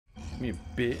Me a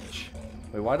bitch.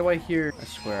 Wait, why do I hear... I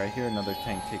swear, I hear another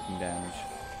tank taking damage.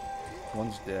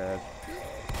 One's dead.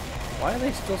 Why are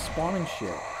they still spawning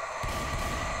shit?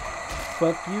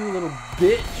 Fuck you, little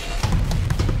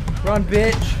bitch. Run,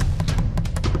 bitch.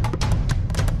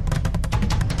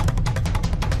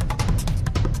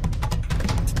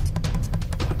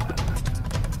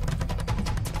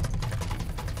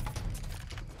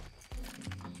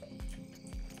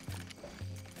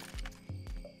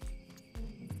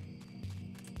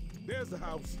 There's the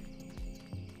house.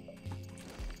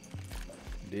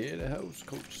 There the house,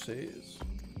 coach says.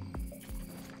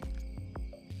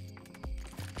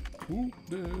 Ooh,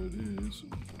 there it is.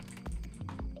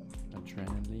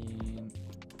 Adrenaline.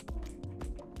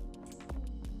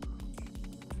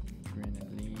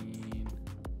 Adrenaline.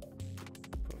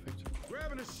 Perfect.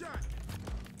 Grabbing a shot.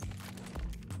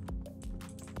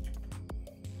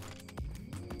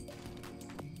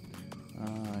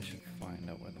 I should find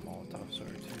out where the Molotovs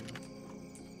are too.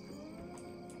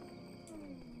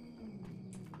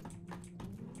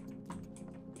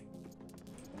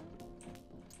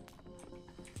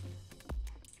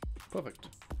 Perfect.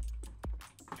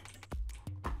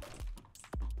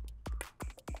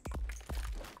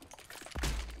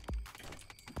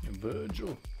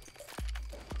 Virgil.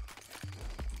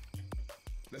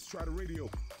 Let's try the radio.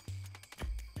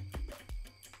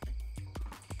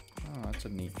 Oh, that's a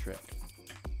neat trick.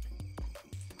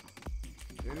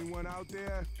 Anyone out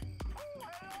there?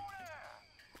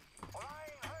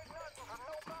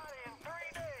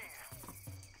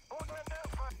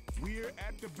 We're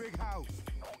at the big house.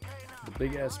 The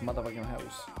big ass motherfucking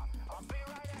house.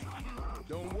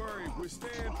 Don't worry, we're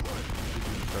staying put.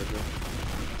 Charger.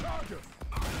 Charger.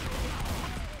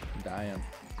 Dying.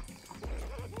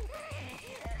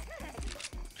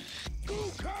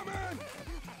 Who coming?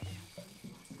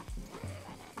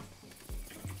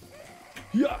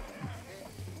 Yeah.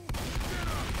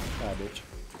 Ah, bitch.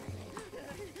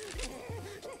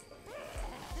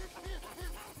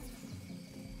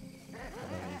 I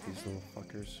hate these little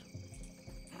fuckers.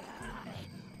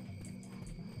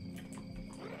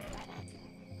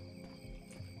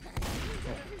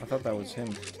 Oh, I thought that was him.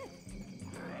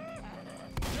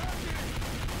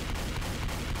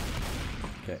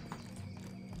 Okay.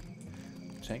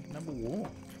 Tank number 1.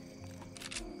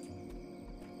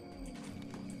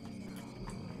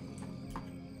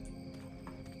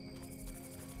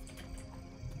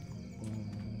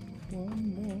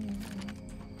 One more.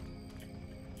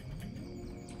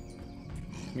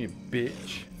 Me a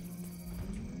bitch.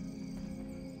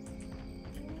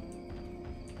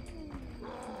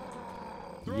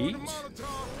 Yeet.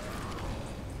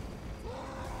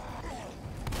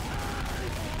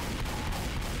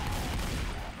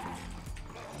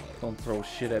 Don't throw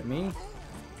shit at me.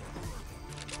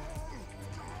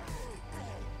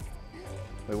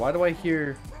 Wait, why do I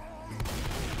hear...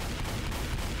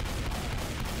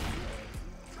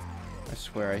 I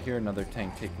swear, I hear another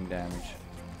tank taking damage.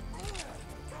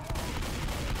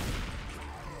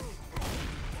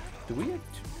 Do we have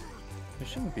two? There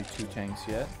shouldn't be 2 tanks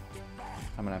yet.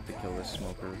 I'm gonna have to kill this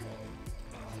smoker.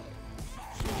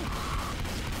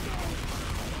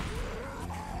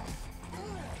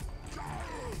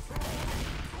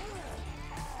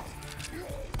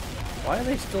 Why are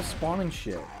they still spawning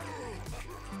shit?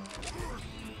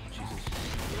 Jesus.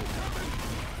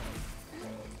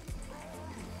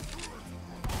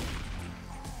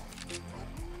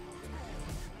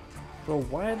 Bro,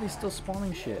 why are they still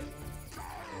spawning shit?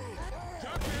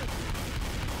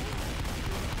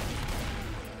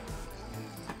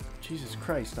 Jesus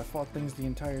Christ, I fought things the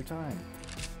entire time.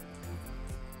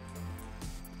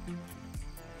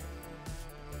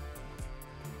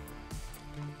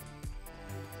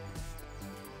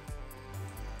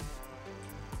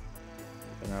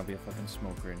 Then there'll be a fucking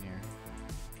smoker in here.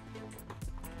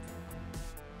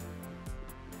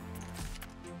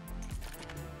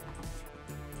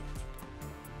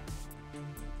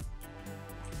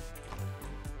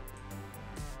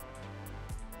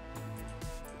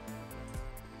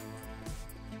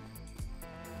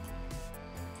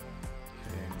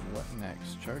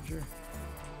 Next charger.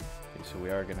 Okay, so we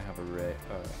are gonna have a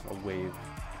wave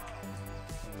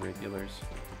of regulars.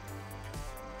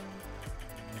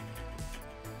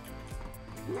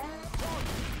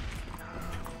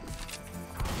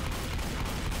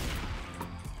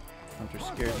 Hunter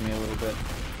scares me a little bit.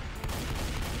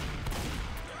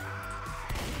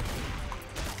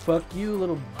 Fuck you,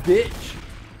 little bitch.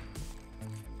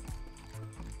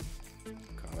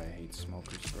 God, I hate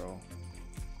smokers, bro.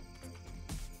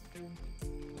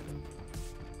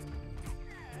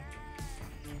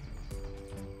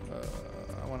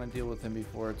 I want to can't deal with him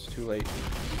before it's too late.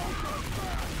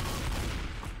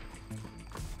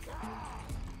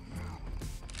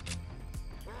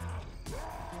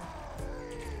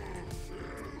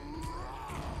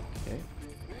 Okay.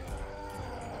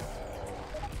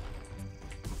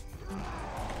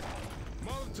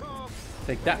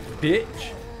 Take that, bitch!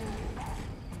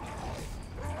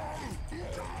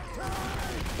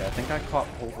 Okay, I think I caught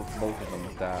both of them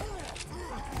with that.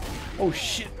 Oh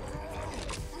shit!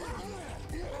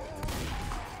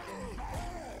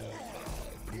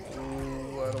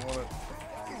 Ooh, I don't want to.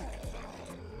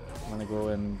 I'm gonna go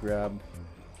and grab.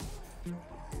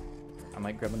 I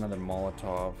might grab another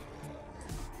Molotov.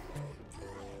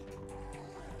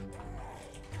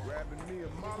 Grabbing me a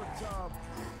Molotov.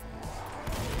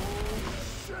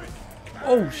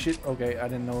 Oh shit! Okay, I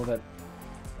didn't know that.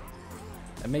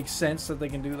 It makes sense that they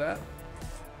can do that.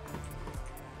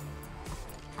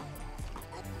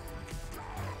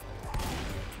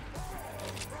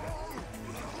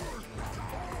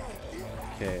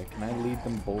 Okay, can I lead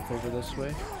them both over this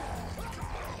way?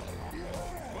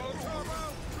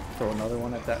 Throw another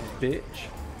one at that bitch.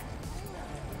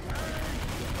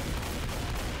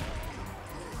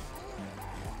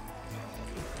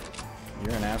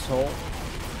 You're an asshole.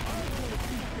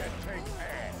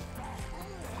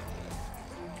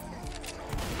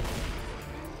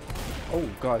 Oh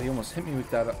god, he almost hit me with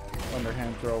that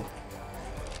underhand throw.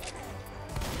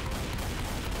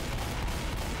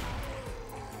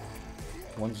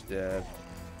 One's dead.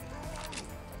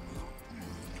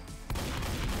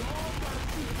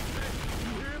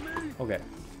 Okay.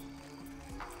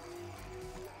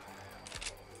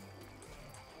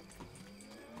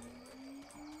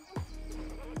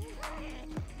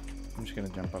 I'm just gonna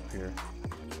jump up here.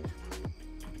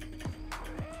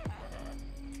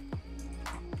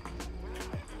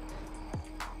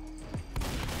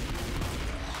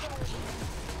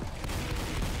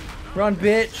 Run,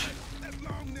 bitch!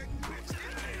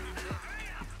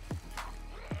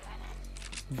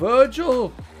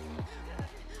 Virgil!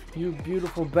 You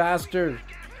beautiful bastard!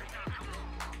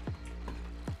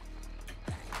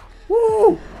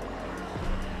 Woo!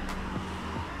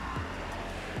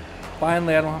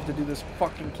 Finally, I don't have to do this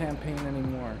fucking campaign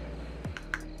anymore.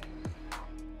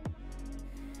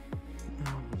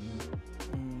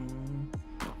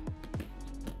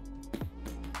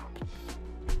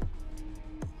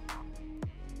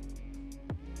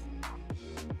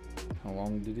 How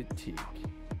long did it take?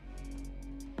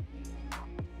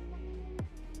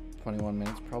 21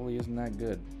 minutes probably isn't that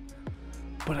good.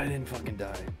 But I didn't fucking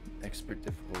die. Expert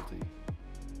difficulty.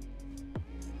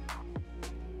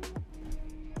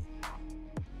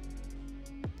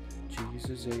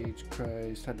 Jesus H.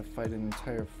 Christ. Had to fight an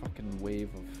entire fucking wave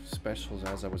of specials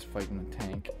as I was fighting the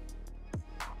tank.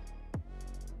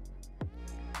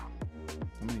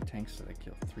 How many tanks did I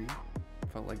kill? 3?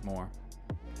 Felt like more.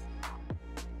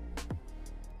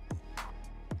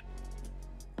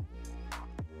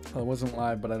 Well, it wasn't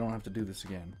live, but I don't have to do this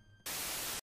again.